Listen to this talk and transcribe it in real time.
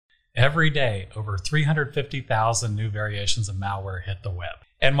Every day, over 350,000 new variations of malware hit the web.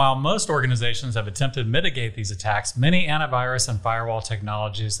 And while most organizations have attempted to mitigate these attacks, many antivirus and firewall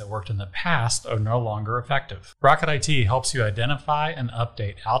technologies that worked in the past are no longer effective. Rocket IT helps you identify and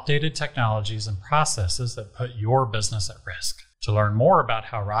update outdated technologies and processes that put your business at risk. To learn more about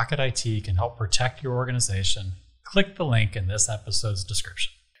how Rocket IT can help protect your organization, click the link in this episode's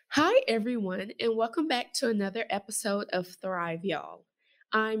description. Hi, everyone, and welcome back to another episode of Thrive, Y'all.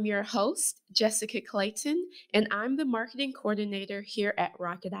 I'm your host, Jessica Clayton, and I'm the marketing coordinator here at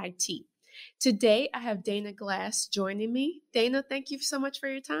Rocket IT. Today, I have Dana Glass joining me. Dana, thank you so much for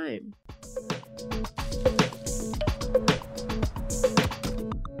your time.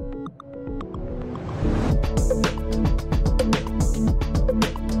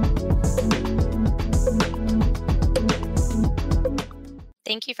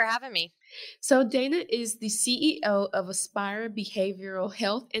 Thank you for having me. So Dana is the CEO of Aspire Behavioral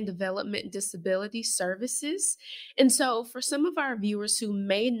Health and Development Disability Services. And so for some of our viewers who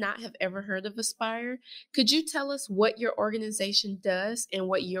may not have ever heard of Aspire, could you tell us what your organization does and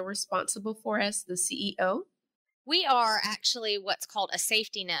what you're responsible for as the CEO? We are actually what's called a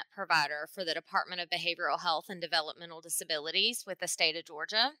safety net provider for the Department of Behavioral Health and Developmental Disabilities with the state of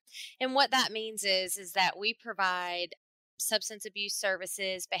Georgia. And what that means is that we provide substance abuse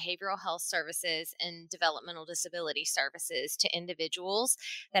services, behavioral health services, and developmental disability services to individuals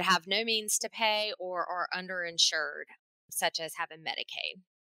that have no means to pay or are underinsured, such as having Medicaid.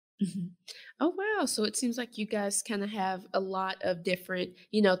 Mm-hmm. Oh, wow. So it seems like you guys kind of have a lot of different,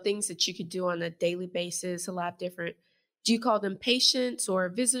 things that you could do on a daily basis, a lot of different, do you call them patients or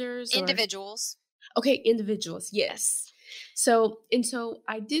visitors? Individuals. Okay, individuals, yes. So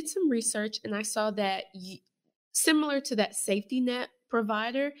I did some research and I saw that similar to that safety net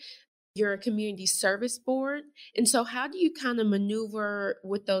provider, you're a community service board. And so how do you kind of maneuver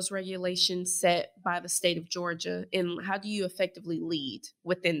with those regulations set by the state of Georgia, and how do you effectively lead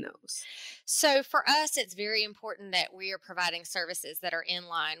within those? So for us, it's very important that we are providing services that are in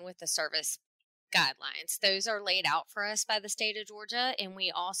line with the service guidelines. Those are laid out for us by the state of Georgia, and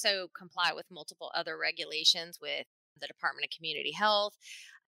we also comply with multiple other regulations with the Department of Community Health,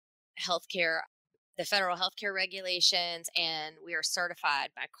 healthcare, the federal healthcare regulations, and we are certified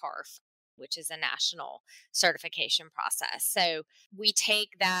by CARF, which is a national certification process. So we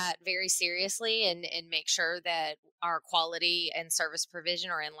take that very seriously and make sure that our quality and service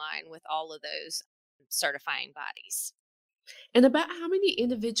provision are in line with all of those certifying bodies. And about how many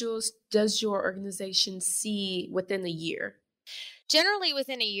individuals does your organization see within a year? Generally,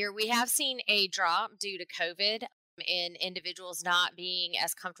 within a year, we have seen a drop due to COVID in individuals not being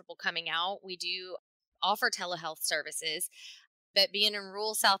as comfortable coming out. We do offer telehealth services, but being in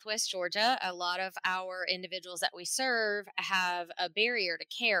rural Southwest Georgia, a lot of our individuals that we serve have a barrier to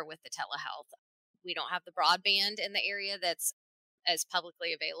care with the telehealth. We don't have the broadband in the area that's as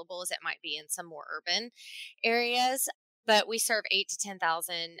publicly available as it might be in some more urban areas, but we serve 8,000 to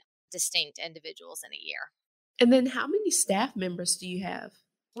 10,000 distinct individuals in a year. And then how many staff members do you have?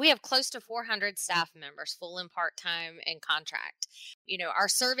 We have close to 400 staff members, full and part-time and contract. Our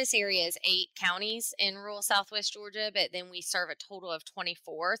service area is 8 counties in rural Southwest Georgia, but then we serve a total of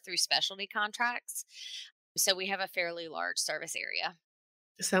 24 through specialty contracts. So we have a fairly large service area.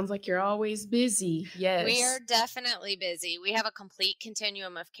 It sounds like you're always busy. Yes. We are definitely busy. We have a complete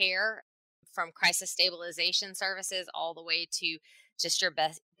continuum of care, from crisis stabilization services all the way to just your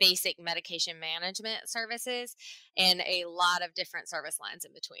basic medication management services, and a lot of different service lines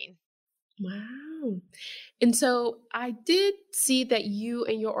in between. Wow. And so I did see that you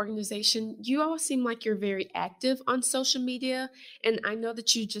and your organization, you all seem like you're very active on social media. And I know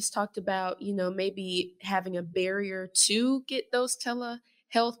that you just talked about, maybe having a barrier to get those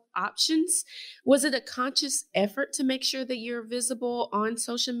telehealth options. Was it a conscious effort to make sure that you're visible on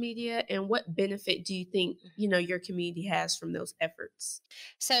social media? And what benefit do you think, your community has from those efforts?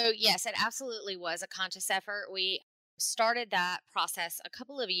 So yes, it absolutely was a conscious effort. We started that process a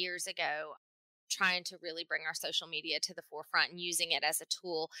couple of years ago, trying to really bring our social media to the forefront and using it as a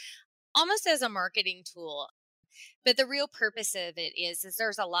tool, almost as a marketing tool. But the real purpose of it is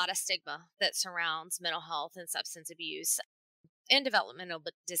there's a lot of stigma that surrounds mental health and substance abuse and developmental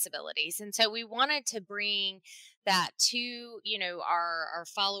disabilities. And so we wanted to bring that to, our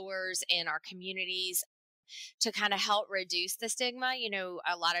followers and our communities to kind of help reduce the stigma.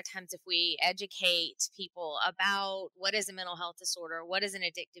 A lot of times if we educate people about what is a mental health disorder, what is an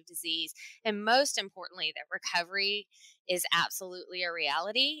addictive disease, and most importantly, that recovery is absolutely a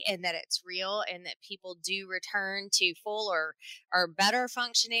reality and that it's real and that people do return to full or better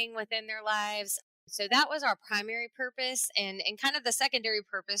functioning within their lives, So that was our primary purpose. And kind of the secondary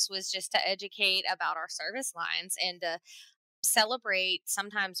purpose was just to educate about our service lines and to celebrate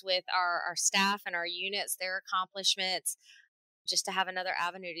sometimes with our staff and our units, their accomplishments, just to have another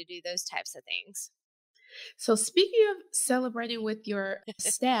avenue to do those types of things. So, speaking of celebrating with your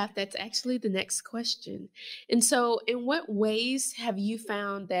staff, that's actually the next question. And so, in what ways have you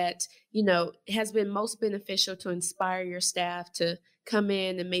found that, has been most beneficial to inspire your staff to come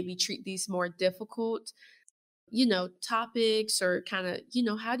in and maybe treat these more difficult, topics, or kind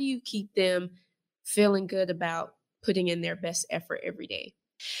of, how do you keep them feeling good about putting in their best effort every day?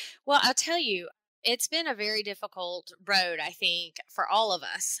 Well, I'll tell you, it's been a very difficult road, I think, for all of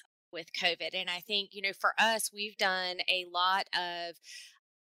us with COVID. And I think, for us, we've done a lot of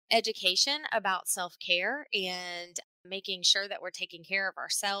education about self care and making sure that we're taking care of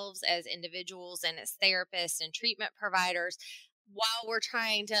ourselves as individuals and as therapists and treatment providers while we're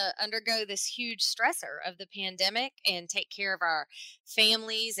trying to undergo this huge stressor of the pandemic and take care of our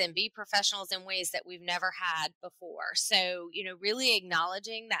families and be professionals in ways that we've never had before. So, really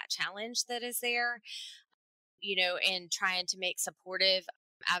acknowledging that challenge that is there, and trying to make supportive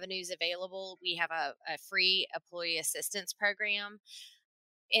avenues available. We have a free employee assistance program,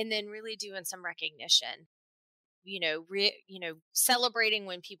 and then really doing some recognition, celebrating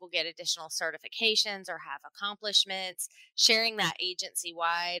when people get additional certifications or have accomplishments, sharing that agency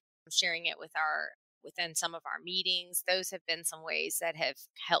wide, sharing it within some of our meetings. Those have been some ways that have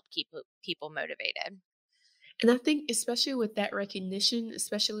helped keep people motivated. And I think, especially with that recognition,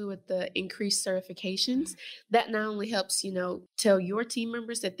 especially with the increased certifications, that not only helps, tell your team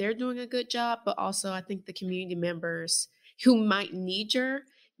members that they're doing a good job, but also I think the community members who might need your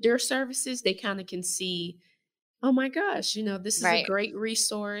services, they kind of can see, oh my gosh, this is a Right. great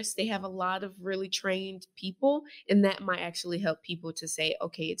resource. They have a lot of really trained people, and that might actually help people to say,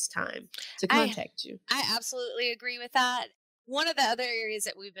 okay, it's time to I contact you. I absolutely agree with that. One of the other areas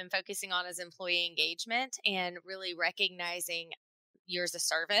that we've been focusing on is employee engagement and really recognizing years of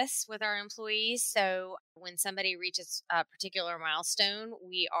service with our employees. So when somebody reaches a particular milestone,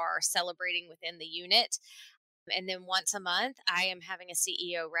 we are celebrating within the unit. And then once a month, I am having a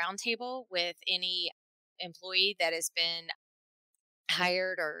CEO roundtable with any employee that has been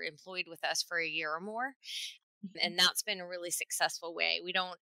hired or employed with us for a year or more. Mhm. And that's been a really successful way. We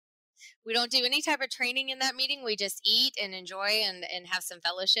don't do any type of training in that meeting. We just eat and enjoy and have some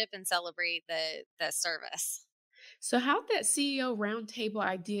fellowship and celebrate the service. So how'd that CEO roundtable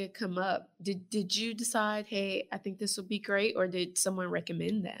idea come up? Did you decide, hey, I think this would be great, or did someone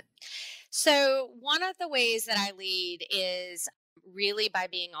recommend that? So one of the ways that I lead is really by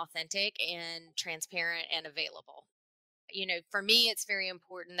being authentic and transparent and available. For me, it's very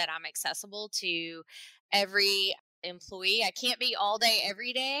important that I'm accessible to every employee. I can't be all day,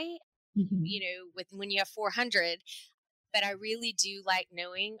 every day, Mhm. with when you have 400, but I really do like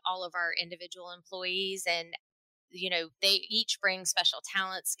knowing all of our individual employees, and they each bring special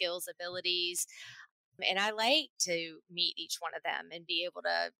talents, skills, abilities, and I like to meet each one of them and be able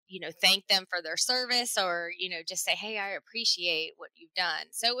to thank them for their service, or just say, hey, I appreciate what you've done.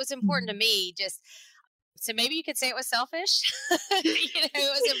 So it was important to Mhm. me, just so maybe you could say it was selfish. It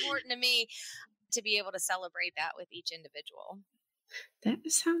was important to me to be able to celebrate that with each individual. That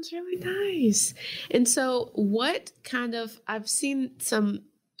sounds really nice. And so, what kind of, I've seen some,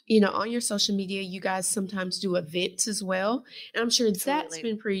 on your social media, you guys sometimes do events as well. And I'm sure that's Absolutely.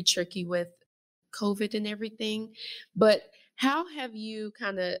 been pretty tricky with COVID and everything. But how do you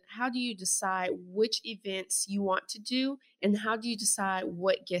decide which events you want to do? And how do you decide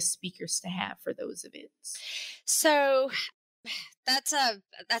what guest speakers to have for those events? So that's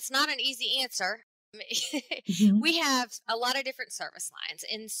not an easy answer. Mhm. We have a lot of different service lines,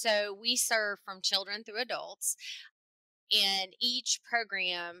 and so we serve from children through adults. And each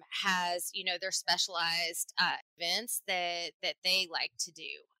program has, their specialized events that they like to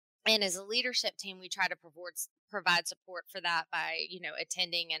do. And as a leadership team, we try to provide support for that by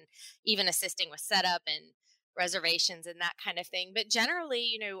attending and even assisting with setup and reservations and that kind of thing. But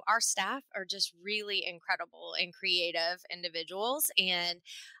generally, our staff are just really incredible and creative individuals, and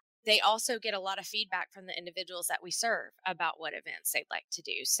they also get a lot of feedback from the individuals that we serve about what events they'd like to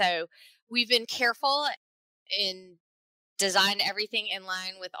do. So we've been careful in design everything in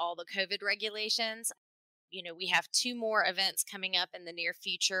line with all the COVID regulations. We have two more events coming up in the near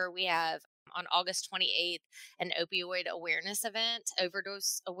future. We have on August 28th an opioid awareness event,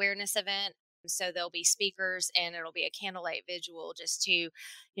 overdose awareness event. So there'll be speakers and it'll be a candlelight visual just to,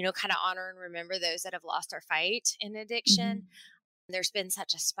 kind of honor and remember those that have lost our fight in addiction. Mhm. There's been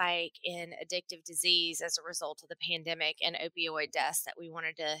such a spike in addictive disease as a result of the pandemic and opioid deaths that we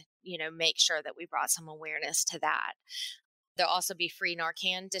wanted to, make sure that we brought some awareness to that. There'll also be free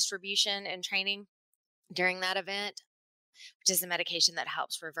Narcan distribution and training during that event, which is a medication that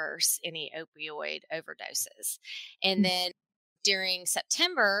helps reverse any opioid overdoses. And then during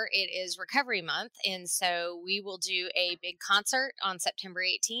September, it is Recovery Month. And so we will do a big concert on September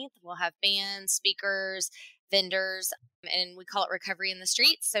 18th. We'll have bands, speakers, vendors, and we call it Recovery in the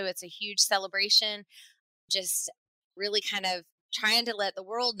Streets. So it's a huge celebration, just really kind of trying to let the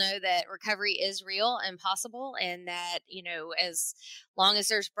world know that recovery is real and possible, and that, as long as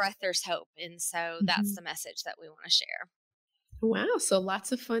there's breath, there's hope. And so that's the message that we want to share. Wow. So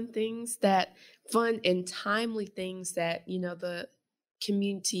lots of fun and timely things that, the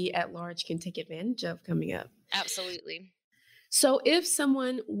community at large can take advantage of coming up. Absolutely. So if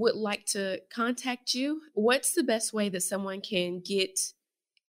someone would like to contact you, what's the best way that someone can get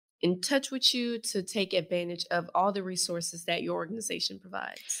in touch with you to take advantage of all the resources that your organization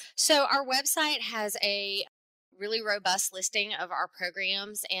provides? So our website has a really robust listing of our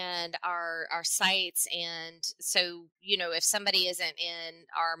programs and our sites. And so, if somebody isn't in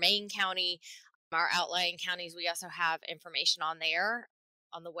our main county, our outlying counties, we also have information on there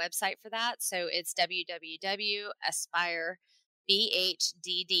on the website for that. So it's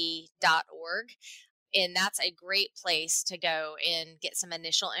www.aspirebhdd.org. And that's a great place to go and get some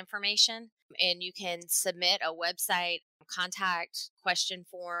initial information. And you can submit a website contact question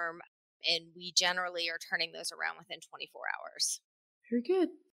form, and we generally are turning those around within 24 hours. Very good.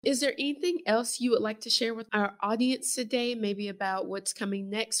 Is there anything else you would like to share with our audience today, maybe about what's coming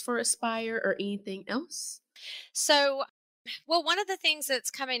next for Aspire or anything else? So, one of the things that's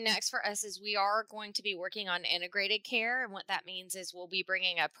coming next for us is we are going to be working on integrated care. And what that means is we'll be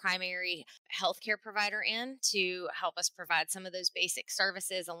bringing a primary healthcare provider in to help us provide some of those basic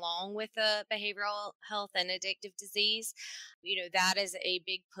services along with the behavioral health and addictive disease. That is a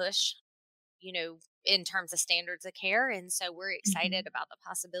big push, in terms of standards of care. And so we're excited about the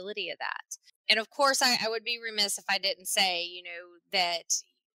possibility of that. And of course, I would be remiss if I didn't say, that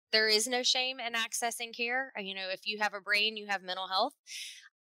there is no shame in accessing care. If you have a brain, you have mental health.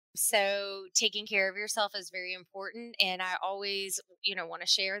 So taking care of yourself is very important. And I always, want to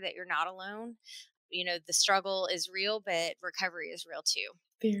share that you're not alone. The struggle is real, but recovery is real too.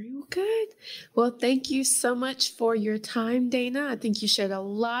 Very good. Well, thank you so much for your time, Dana. I think you shared a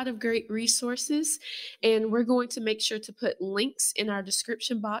lot of great resources, and we're going to make sure to put links in our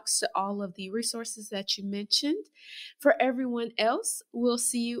description box to all of the resources that you mentioned. For everyone else, we'll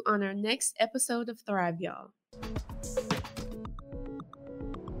see you on our next episode of Thrive, y'all.